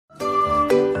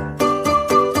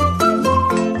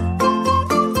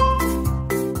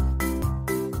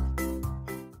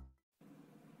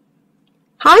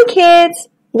Hi kids,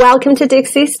 welcome to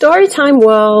Dixie's Storytime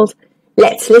world.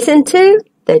 Let's listen to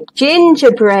The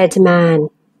Gingerbread Man.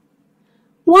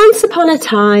 Once upon a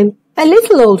time, a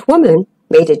little old woman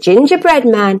made a gingerbread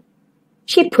man.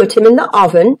 She put him in the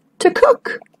oven to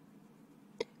cook.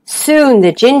 Soon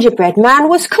the gingerbread man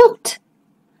was cooked.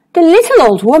 The little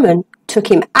old woman took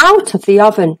him out of the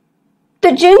oven.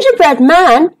 The gingerbread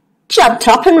man jumped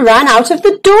up and ran out of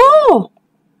the door.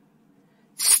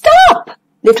 "Stop,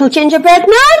 little gingerbread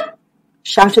man!"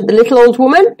 shouted the little old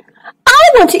woman. "I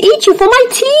want to eat you for my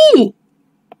tea."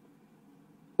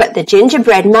 But the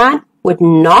gingerbread man would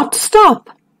not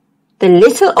stop. The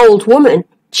little old woman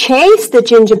chased the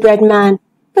gingerbread man,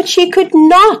 but she could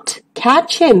not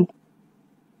catch him.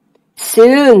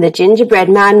 Soon the gingerbread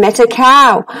man met a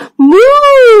cow.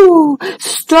 "Moo!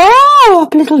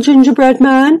 Stop, little gingerbread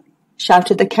man!"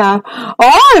 shouted the cow.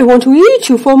 "I want to eat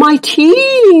you for my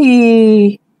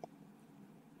tea."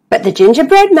 But the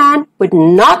gingerbread man would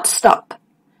not stop.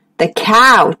 The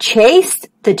cow chased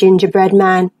the gingerbread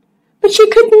man, but she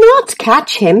could not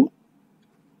catch him.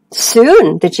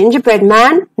 Soon the gingerbread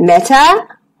man met a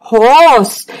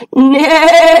horse.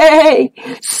 "Nay!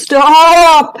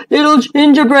 Stop, little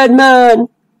gingerbread man!"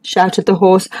 shouted the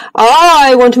horse.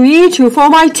 "I want to eat you for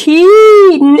my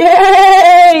tea!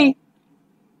 Nay!"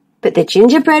 But the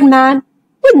gingerbread man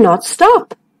would not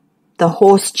stop. The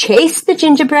horse chased the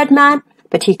gingerbread man,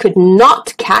 but he could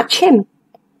not catch him.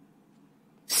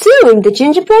 Soon the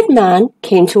gingerbread man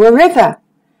came to a river.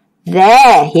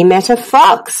 There he met a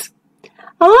fox.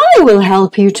 "I will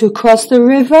help you to cross the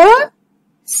river,"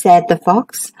 said the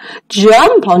fox.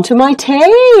 "Jump onto my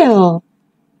tail."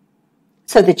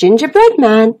 So the gingerbread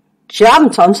man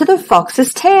jumped onto the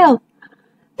fox's tail.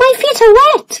 "My feet are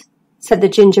wet," said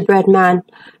the gingerbread man.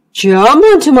 "Jump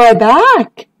onto my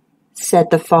back," said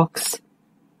the fox.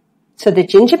 So the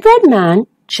gingerbread man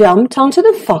jumped onto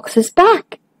the fox's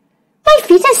back. "My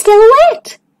feet are still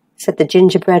wet," said the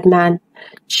gingerbread man.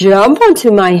 "Jump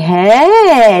onto my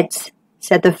head,"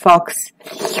 said the fox.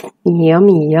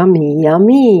 "Yummy, yummy,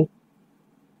 yummy."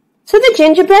 So the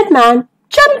gingerbread man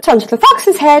jumped onto the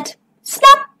fox's head.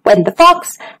 Snap went the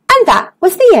fox, and that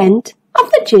was the end of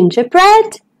the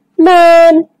gingerbread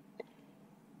man.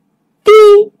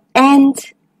 The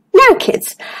end. Now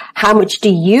kids, how much do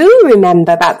you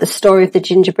remember about the story of the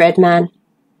gingerbread man?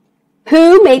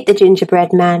 Who made the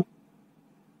gingerbread man?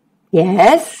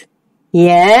 Yes,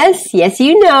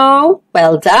 you know.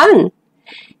 Well done.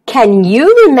 Can you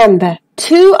remember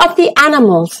two of the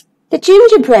animals the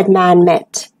gingerbread man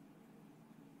met?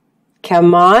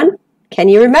 Come on, can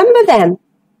you remember them?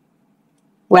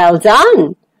 Well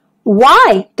done.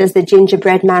 Why does the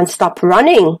gingerbread man stop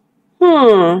running?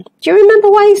 Do you remember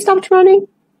why he stopped running?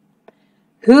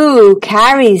 Who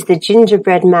carries the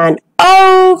gingerbread man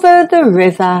over the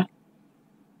river?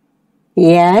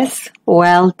 Yes,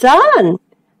 well done.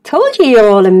 Told you you're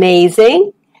all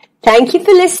amazing. Thank you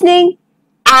for listening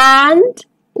and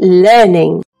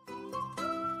learning.